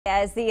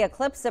As the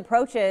eclipse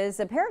approaches,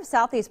 a pair of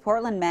Southeast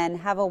Portland men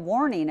have a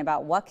warning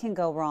about what can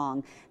go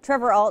wrong.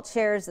 Trevor Alt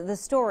shares the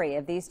story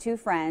of these two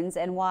friends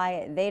and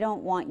why they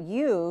don't want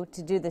you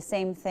to do the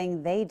same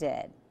thing they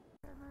did.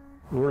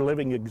 We're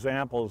living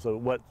examples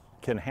of what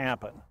can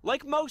happen.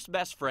 Like most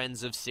best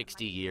friends of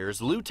 60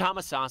 years, Lou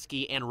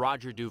Tomasowski and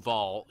Roger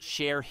Duvall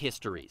share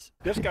histories.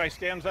 This guy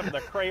stands up with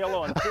a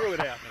Crayola and threw it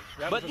at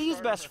me. But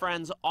these best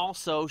friends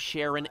also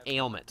share an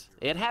ailment.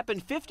 It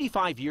happened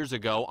 55 years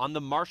ago on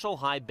the Marshall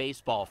High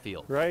baseball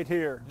field. Right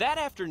here. That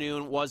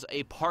afternoon was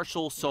a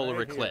partial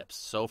solar eclipse,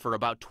 so for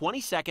about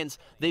 20 seconds,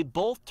 they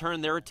both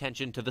turned their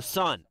attention to the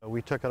sun.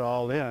 We took it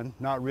all in,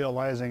 not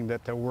realizing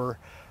that there were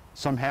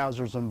some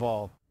hazards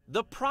involved.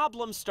 The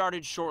problem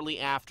started shortly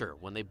after,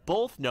 when they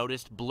both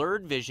noticed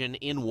blurred vision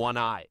in one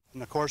eye.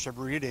 In the course of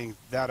reading,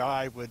 that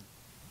eye would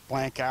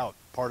blank out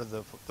part of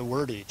the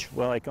wordage.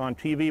 Well, like on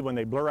TV, when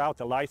they blur out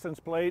the license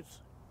plates,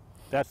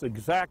 that's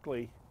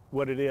exactly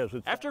what it is.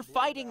 After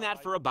fighting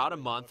that for about a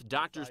month,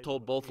 doctors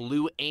told both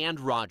Lou and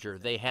Roger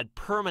they had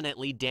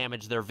permanently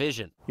damaged their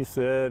vision. He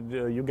said,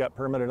 you got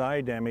permanent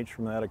eye damage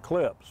from that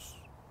eclipse.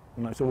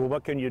 And I said, well,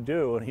 what can you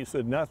do? And he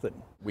said, nothing.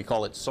 We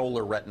call it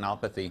solar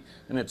retinopathy,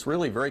 and it's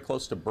really very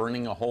close to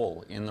burning a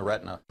hole in the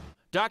retina.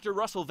 Dr.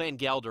 Russell Van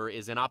Gelder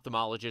is an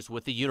ophthalmologist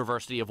with the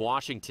University of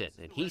Washington,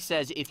 and he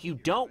says if you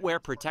don't wear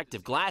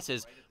protective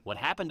glasses, what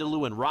happened to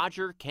Lou and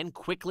Roger can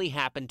quickly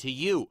happen to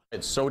you.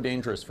 It's so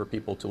dangerous for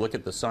people to look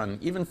at the sun,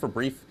 even for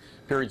brief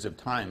periods of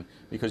time,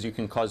 because you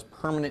can cause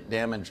permanent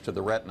damage to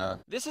the retina.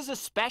 This is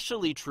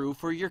especially true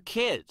for your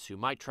kids, who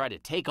might try to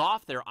take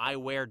off their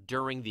eyewear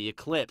during the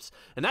eclipse.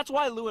 And that's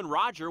why Lou and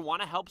Roger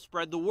want to help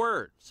spread the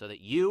word, so that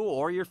you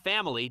or your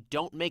family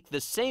don't make the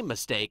same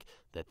mistake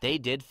that they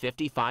did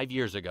 55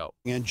 years ago.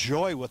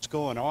 Enjoy what's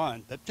going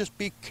on, but just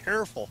be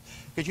careful,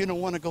 because you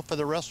don't want to go for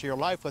the rest of your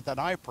life with an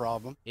eye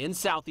problem. In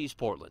Southeast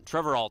Portland,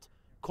 Trevor Alt,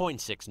 KOIN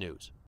 6 News.